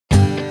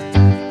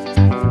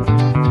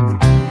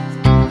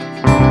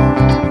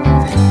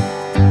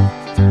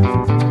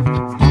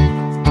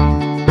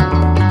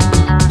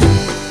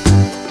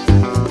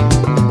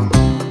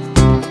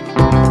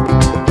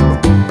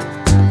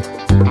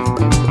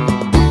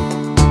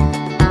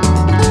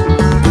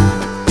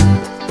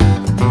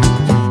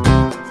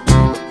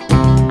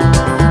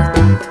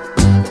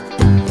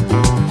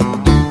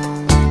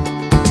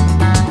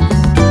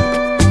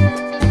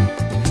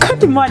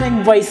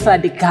morning, boys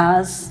and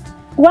girls.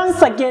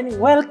 Once again,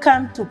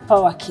 welcome to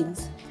Power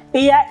Kings.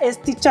 Here is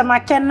Teacher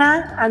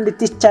McKenna and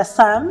Teacher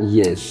Sam.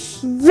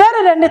 Yes.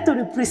 Very ready to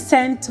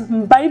represent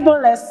Bible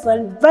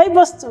lesson,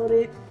 Bible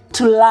story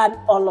to learn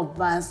all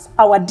of us.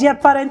 Our dear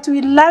parents,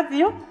 we love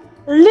you.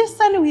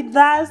 Listen with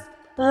us,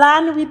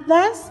 learn with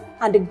us,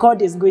 and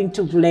God is going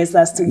to bless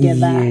us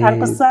together. Yes.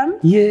 Uncle Sam?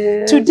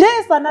 Yes. Today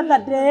is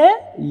another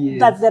day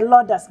that the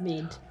Lord has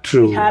made.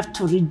 True. We have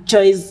to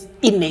rejoice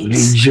in it.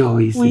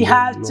 Rejoice. We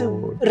have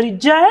to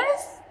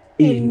rejoice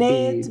in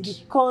it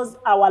because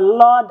our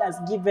Lord has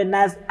given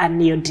us a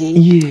new day.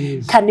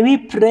 Yes. Can we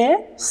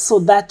pray so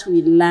that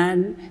we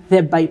learn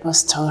the Bible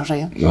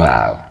story?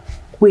 Wow.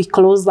 We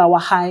close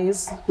our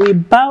eyes. We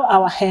bow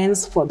our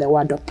hands for the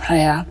word of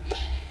prayer.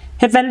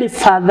 Heavenly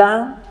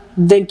Father,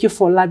 thank you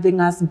for loving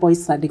us,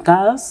 boys and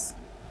girls,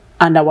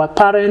 and our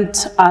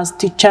parents as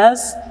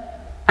teachers,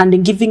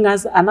 and giving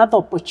us another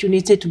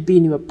opportunity to be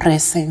in your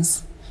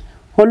presence.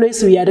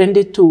 Always we are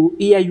ready to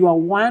hear your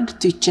word,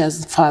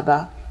 teachers,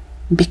 Father,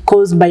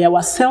 because by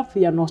ourselves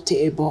we are not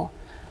able.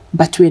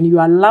 But when you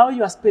allow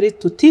your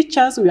Spirit to teach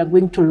us, we are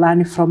going to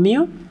learn from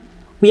you.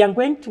 We are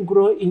going to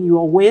grow in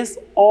your ways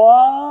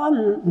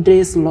all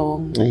days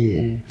long.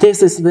 Yeah.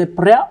 This is the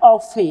prayer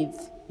of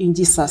faith in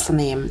Jesus'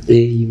 name.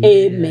 Amen.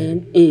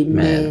 Amen.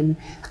 Amen.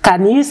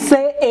 Can you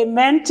say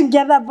amen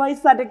together,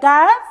 boys and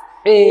girls?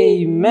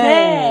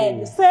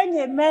 Amen. Saying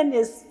amen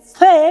is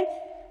saying,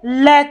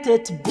 let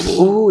it be.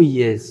 Oh,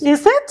 yes.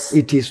 Is it?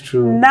 It is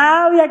true.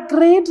 Now we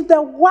agreed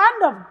the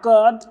word of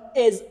God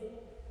is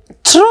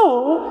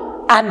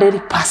true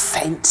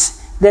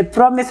 100%. The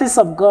promises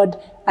of God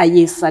are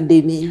yes and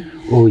amen.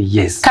 Oh,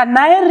 yes. Can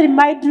I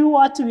remind you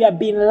what we have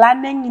been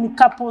learning in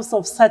couples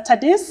of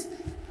Saturdays?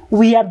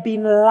 We have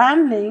been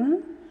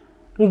learning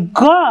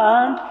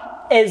God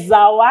is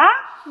our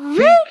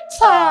victor.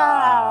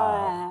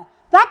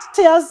 That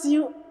tells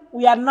you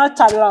we are not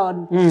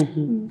alone.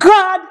 Mm-hmm.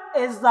 God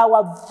is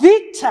our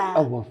victor.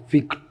 Our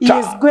victor. He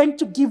is going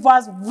to give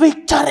us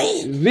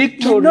victory.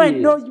 Victory. You know, I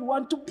know you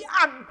want to be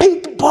a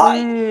big boy.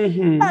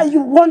 Mm-hmm.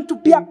 You want to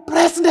be a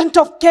president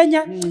of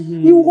Kenya.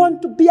 Mm-hmm. You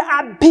want to be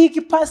a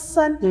big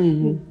person.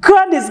 Mm-hmm.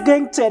 God is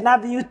going to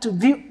enable you to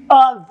be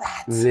all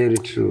that. Very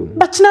true.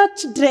 But now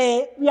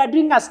today, we are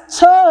doing a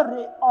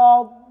story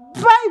of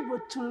Bible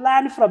to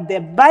learn from the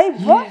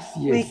Bible. Yes,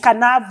 yes. We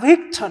can have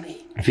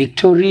victory.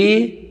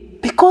 Victory.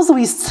 Because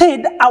we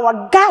said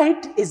our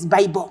guide is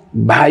Bible.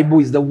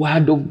 Bible is the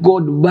word of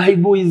God.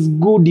 Bible is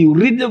good. You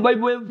read the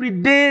Bible every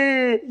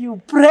day.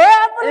 You pray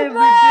every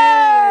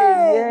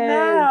day. Yes.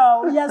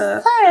 Now, we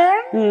are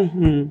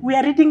saying, we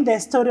are reading the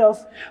story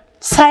of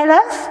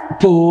Silas,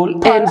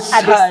 Paul and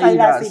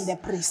Silas in the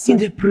prison. In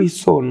the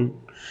prison.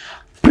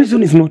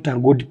 Prison is not a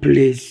good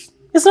place.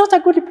 It's not a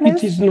good place.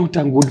 It is not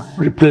a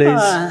good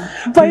place.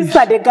 Boys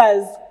and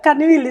girls, can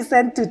we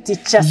listen to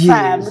Teacher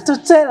Sam to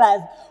tell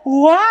us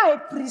why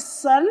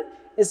prison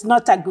is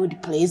not a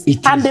good place?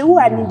 And who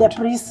are in the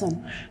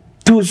prison?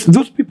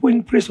 Those people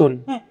in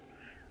prison.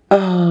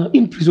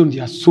 In prison,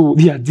 they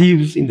are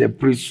thieves in the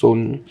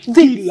prison.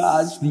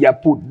 Killers, they are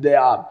put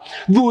there.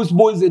 Those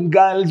boys and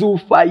girls who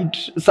fight,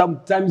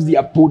 sometimes they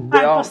are put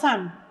there. Uncle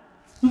Sam,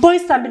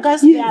 boys and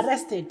girls, they are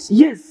arrested.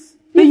 Yes.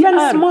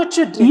 Even small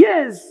children.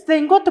 Yes.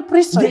 They go to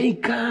prison. They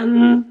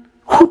can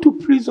go to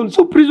prison.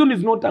 So prison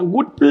is not a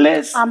good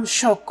place. I'm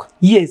shocked.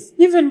 Yes.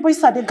 Even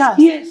boys and girls.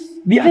 Yes.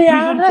 They are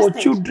prison arrested for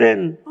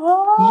children.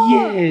 Oh.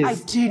 Yes. I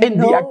didn't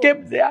know. They are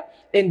kept there.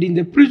 And in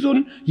the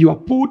prison, you are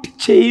put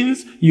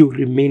chains. You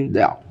remain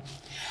there.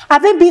 Are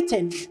they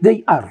beaten?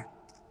 They are.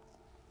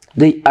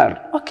 They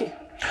are. Okay.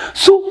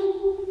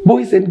 So,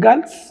 boys and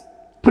girls,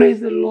 praise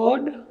the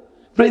Lord.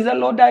 Praise the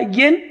Lord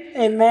again.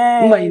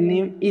 Amen. My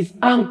name is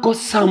Uncle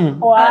Sam.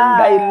 Wow.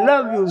 And I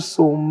love you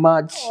so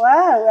much.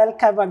 Wow,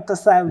 welcome, Uncle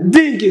Sam.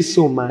 Thank you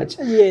so much.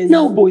 Yes.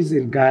 Now, boys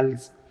and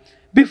girls,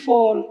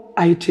 before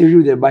I tell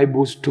you the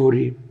Bible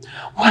story,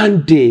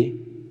 one day,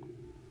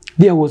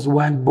 there was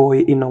one boy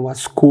in our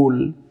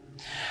school.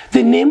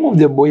 The name of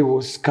the boy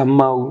was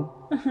Kamau.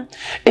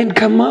 And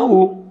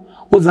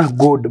Kamau was a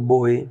good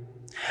boy.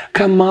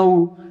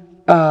 Kamau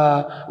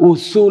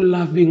was so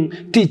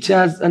loving.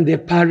 Teachers and their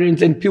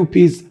parents and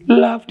pupils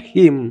loved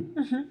him.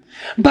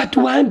 But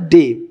one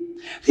day,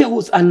 there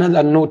was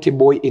another naughty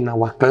boy in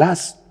our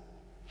class.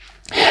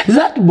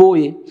 That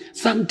boy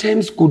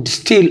sometimes could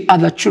steal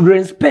other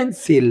children's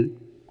pencil.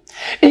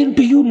 And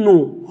do you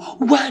know,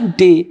 one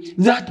day,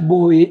 that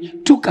boy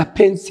took a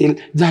pencil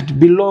that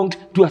belonged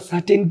to a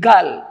certain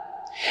girl.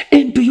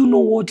 And do you know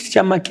what,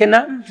 Teacher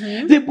McKenna?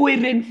 The boy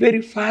ran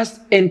very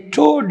fast and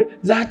told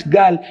that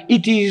girl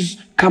it is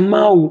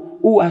Kamau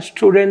who has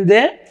stolen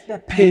the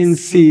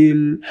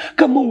pencil.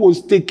 Kamau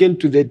was taken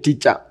to the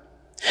teacher.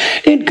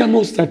 And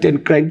Kamau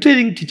started crying,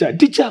 telling teacher,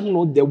 I'm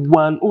not the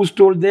one who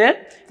stole the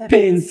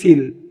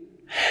pencil.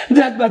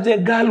 But the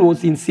girl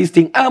was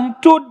insisting. I'm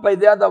told by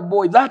the other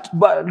boy, that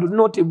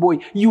naughty boy,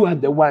 you are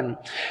the one.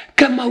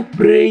 Kamau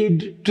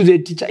prayed to the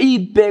teacher. He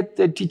begged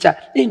the teacher.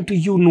 And do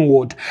you know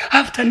what?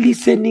 After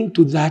listening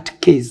to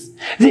that case,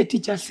 the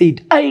teacher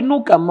said, I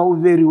know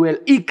Kamau very well.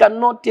 He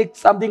cannot take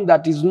something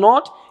that is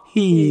not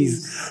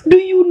his. Do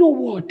you know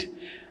what?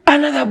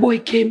 Another boy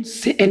came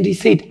and he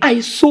said,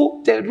 I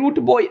saw the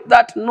rude boy,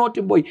 that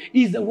naughty boy,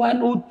 is the one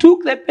who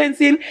took the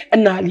pencil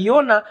and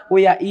Aliona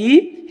where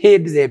he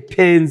hid the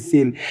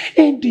pencil.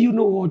 And do you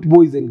know what,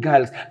 boys and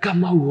girls?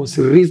 Kamau was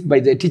raised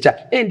by the teacher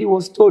and he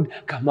was told,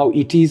 Kamau,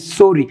 it is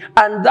sorry.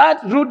 And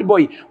that rude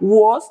boy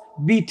was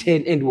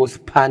beaten and was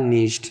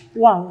punished.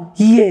 Wow.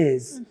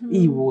 Yes,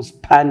 he was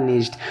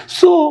punished.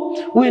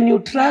 So when you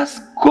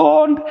trust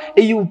God,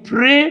 you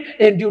pray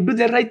and you do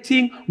the right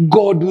thing,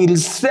 God will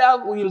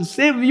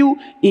save you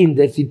in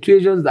the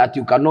situations that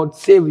you cannot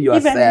save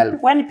yourself. Even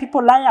when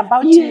people lie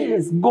about you.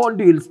 Yes,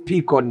 God will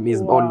speak on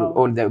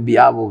the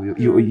behalf of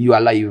you. You are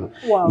alive.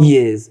 Wow.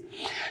 Yes.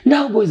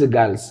 Now, boys and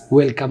girls,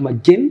 welcome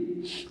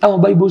again. Our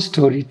Bible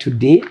story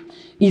today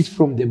is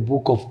from the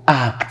book of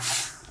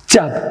Acts,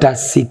 chapter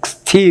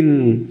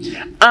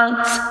 16.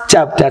 Acts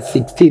chapter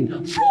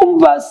 16. From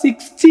verse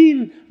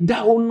 16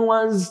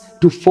 downwards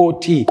to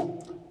 40.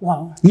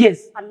 Wow.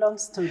 Yes. A long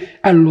story.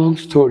 A long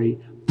story.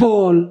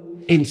 Paul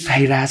and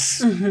Silas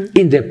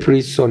in the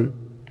prison.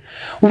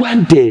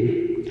 One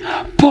day,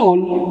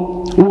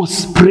 Paul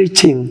was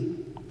preaching.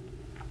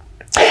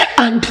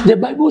 And the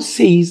Bible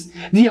says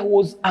there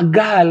was a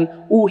girl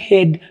who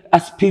had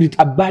a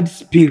bad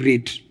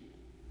spirit.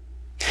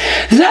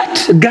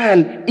 That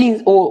girl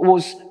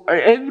was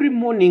every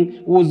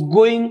morning was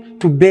going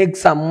to beg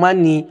some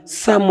money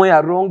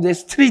somewhere around the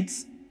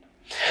streets.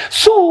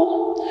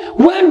 So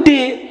one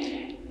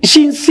day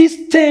she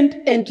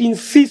insisted,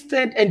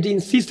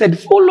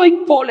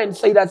 following Paul and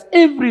Silas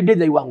every day.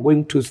 They were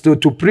going to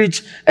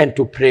preach and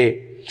to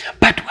pray.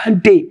 But one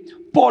day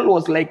Paul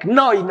was like,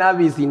 no, enough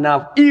is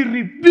enough. He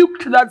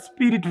rebuked that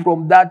spirit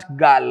from that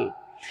girl.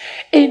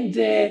 And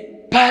the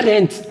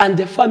parents and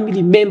the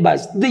family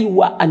members, they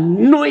were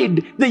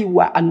annoyed. They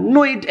were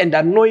annoyed. Do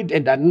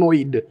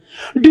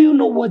you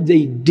know what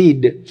they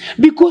did?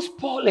 Because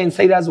Paul and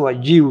Silas were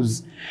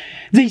Jews,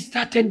 they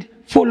started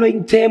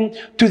following them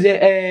to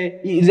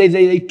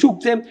they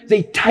took them,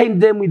 they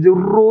tied them with the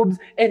ropes,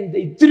 and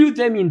they threw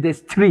them in the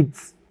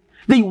streets.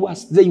 They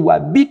were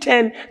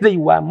beaten, they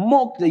were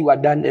mocked, they were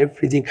done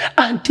everything.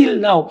 Until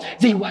now,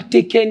 they were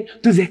taken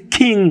to the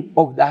king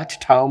of that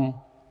town.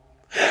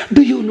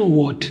 Do you know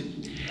what?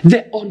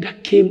 The order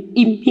came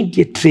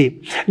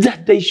immediately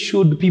that they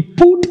should be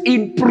put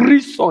in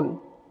prison.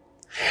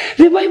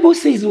 The Bible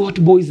says what,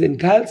 boys and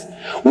girls?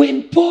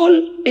 When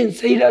Paul and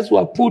Silas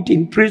were put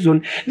in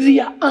prison,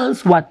 their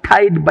hands were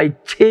tied by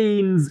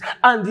chains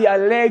and their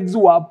legs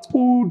were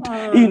put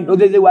in, or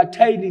they were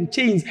tied in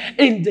chains,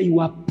 and they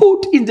were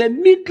put in the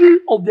middle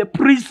of the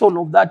prison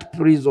of that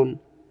prison.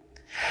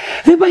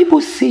 The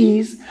Bible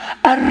says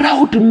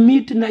around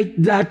midnight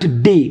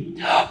that day,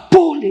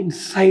 Paul and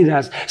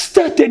Silas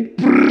started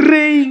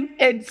praying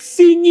and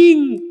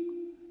singing.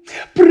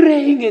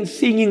 Praying and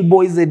singing,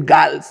 boys and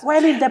girls.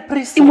 While in the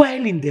prison.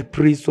 While in the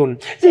prison.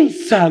 They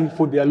sang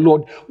for their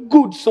Lord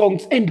good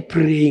songs and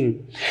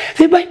praying.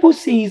 The Bible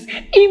says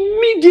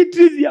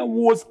immediately there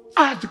was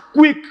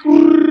earthquake.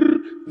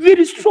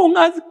 Very strong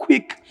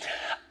earthquake.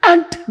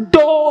 And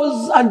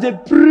doors and the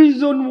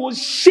prison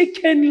was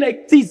shaken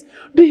like this.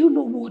 Do you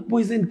know what,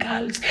 boys and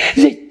girls?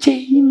 The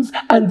chains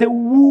and the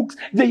hooks,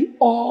 they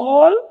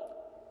were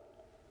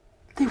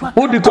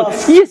cut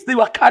off. Yes, they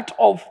were cut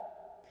off.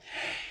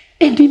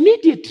 And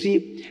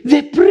immediately,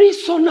 the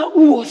prisoner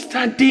who was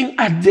standing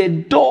at the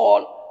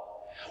door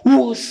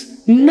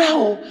was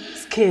now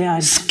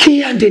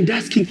scared and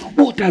asking,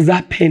 what has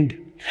happened?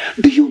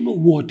 Do you know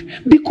what?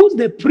 Because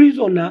the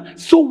prisoner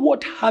saw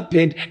what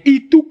happened,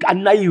 he took a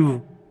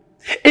knife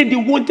and he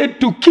wanted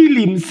to kill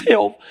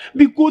himself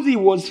because he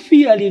was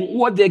fearing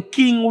what the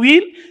king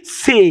will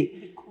say.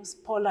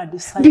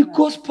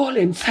 Because Paul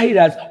and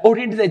Silas,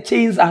 already the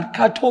chains are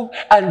cut off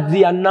and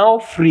they are now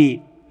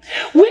free.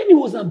 When he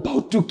was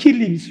about to kill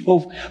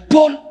himself,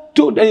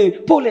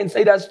 Paul and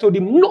Silas told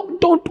him, no,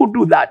 don't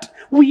do that.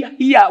 We are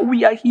here.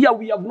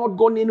 We have not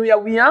gone anywhere.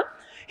 We are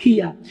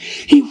here.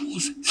 He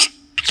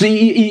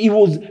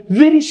was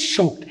very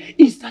shocked.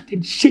 He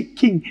started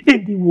shaking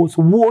and he was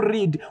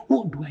worried.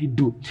 What do I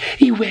do?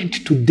 He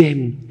went to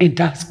them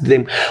and asked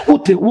them,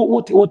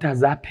 what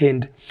has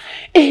happened?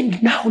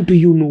 And now do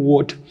you know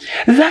what?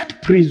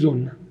 That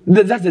prisoner,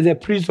 that's the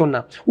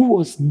prisoner who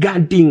was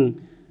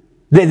guarding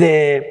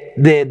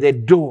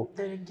the door.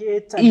 The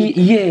gate.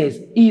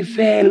 He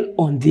fell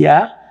on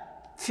their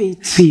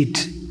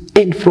feet.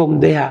 And from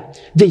there,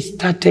 he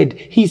started,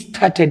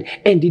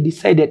 and he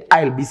decided,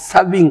 I'll be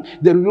serving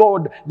the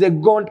Lord, the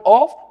God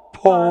of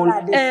Paul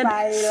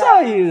and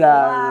Silas.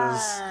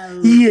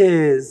 Wow.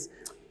 Yes.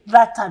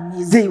 That's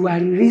amazing. They were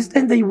released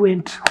and they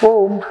went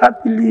home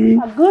happily.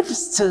 A good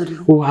story.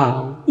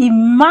 Wow.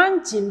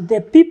 Imagine the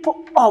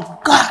people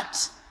of God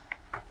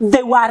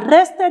They were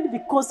arrested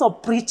because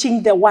of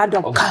preaching the word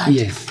of God.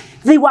 Yes.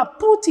 They were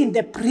put in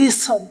the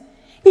prison.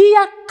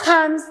 Here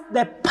comes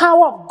the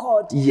power of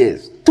God.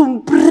 Yes.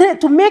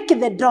 To make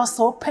the doors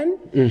open,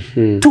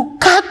 to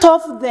cut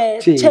off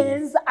the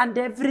chains and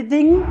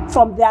everything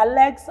from their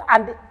legs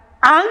and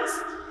arms,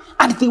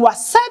 and they were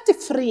set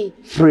free.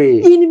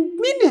 In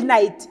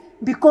midnight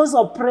because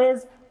of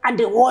praise and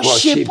the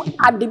worship.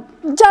 And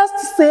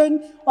just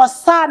saying,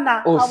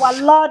 Hosanna, our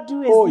Lord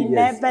who is in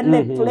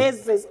heavenly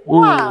places.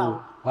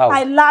 Wow.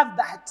 I love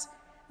that.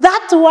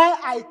 That's why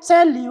I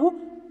tell you,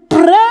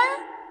 pray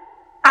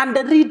and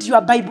read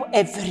your Bible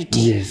every day.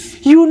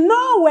 Yes. You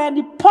know,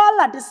 when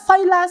Paul and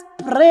Silas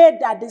prayed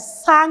and they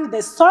sang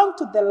the song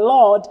to the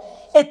Lord,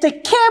 it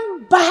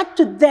came back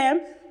to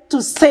them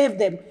to save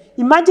them.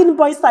 Imagine,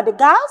 boys and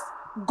girls,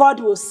 God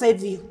will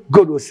save you.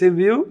 God will save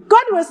you.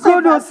 God will save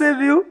God will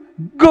save you.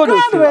 God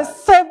will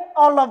save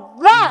all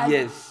of us.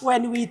 Yes.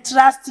 When we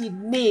trust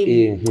in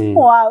Him.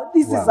 Wow,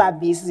 this is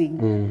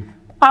amazing.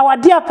 Our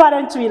dear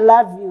parents, we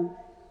love you.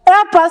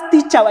 Help us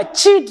teach our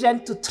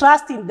children to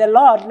trust in the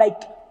Lord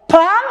like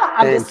Paul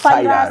and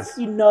Silas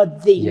in all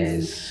things.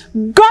 Yes.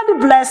 God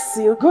bless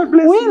you. God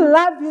bless we you.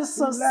 Love you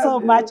so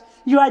much.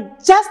 You are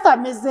just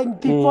amazing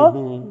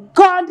people.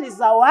 God is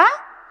our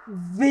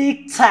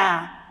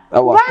victor.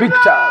 Our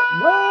victor.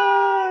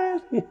 Bye.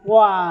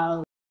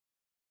 Wow.